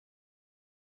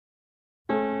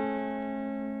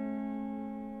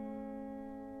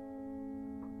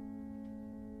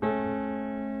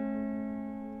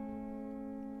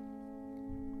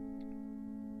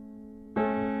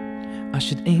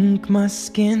should ink my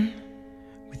skin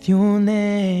with your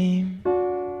name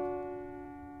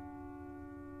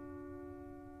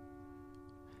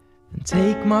and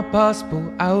take my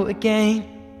passport out again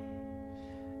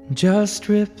and just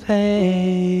replace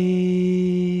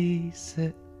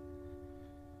it.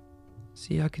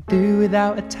 See, I could do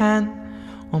without a tan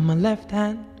on my left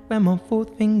hand where my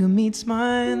fourth finger meets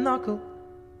my knuckle.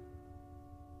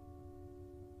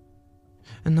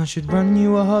 And I should run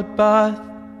you a hot bath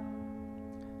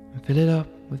and fill it up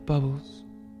with bubbles.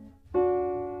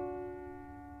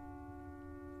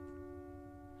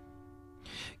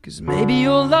 'Cause maybe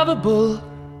you're lovable,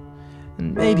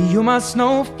 and maybe you're my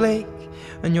snowflake,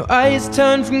 and your eyes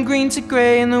turn from green to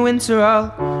grey. In the winter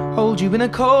I'll hold you in a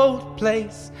cold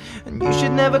place. And you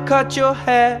should never cut your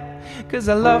hair, 'cause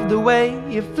I love the way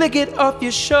you flick it off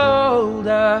your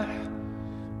shoulder.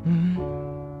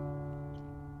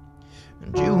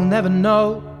 And you'll never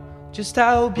know just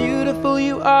how beautiful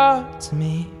you are to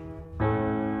me.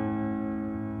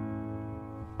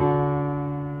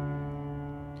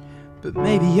 But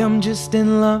maybe I'm just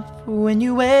in love when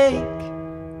you wake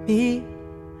me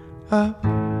up.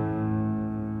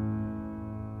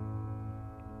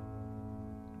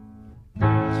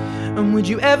 And would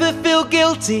you ever feel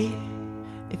guilty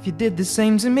if you did the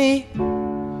same to me?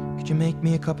 Could you make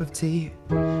me a cup of tea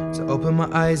to open my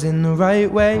eyes in the right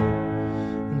way?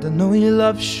 And I know you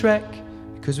love Shrek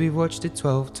because we've watched it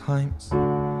 12 times.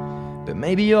 But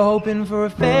maybe you're hoping for a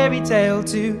fairy tale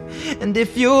too. And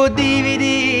if your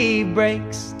DVD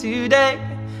breaks today,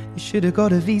 you should have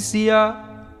got a VCR,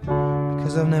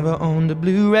 because I've never owned a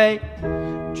Blu-ray,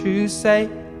 true say.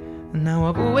 And now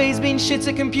I've always been shit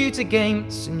at computer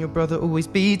games, and your brother always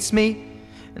beats me.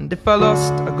 And if I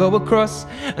lost, I'd go across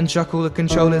and chuck all the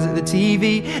controllers at the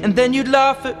TV. And then you'd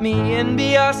laugh at me and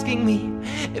be asking me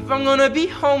if I'm gonna be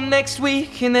home next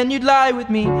week. And then you'd lie with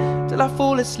me till I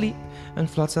fall asleep and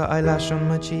flutter eyelash on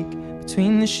my cheek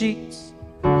between the sheets.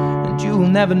 And you will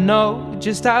never know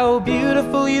just how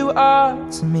beautiful you are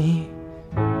to me.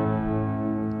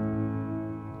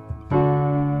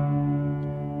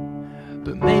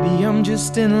 But maybe I'm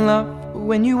just in love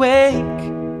when you wake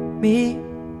me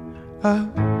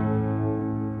up.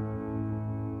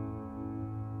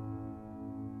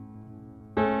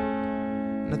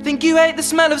 And I think you hate the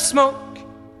smell of smoke.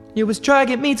 You always try to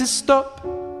get me to stop.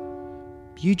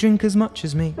 You drink as much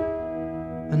as me,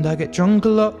 and I get drunk a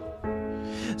lot.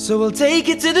 So we'll take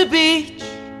it to the beach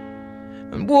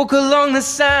and walk along the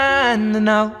sand. And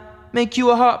I'll make you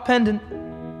a heart pendant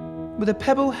with a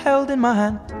pebble held in my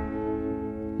hand.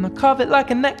 And I'll carve it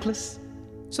like a necklace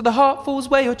so the heart falls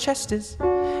where your chest is.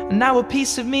 And now a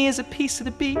piece of me is a piece of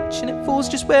the beach, and it falls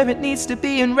just where it needs to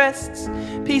be and rests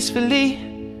peacefully.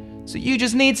 So you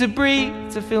just need to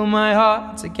breathe to feel my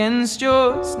heart against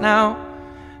yours now,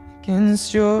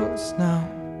 against yours now.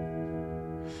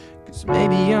 'Cause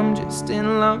maybe I'm just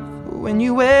in love when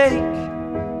you wake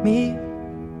me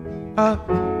up.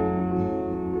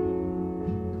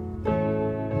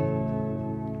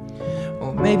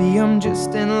 Or maybe I'm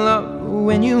just in love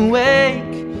when you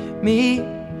wake me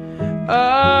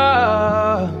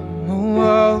up.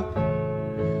 Oh,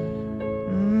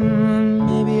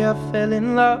 maybe I fell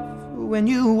in love when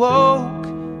you woke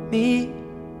me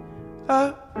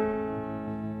up.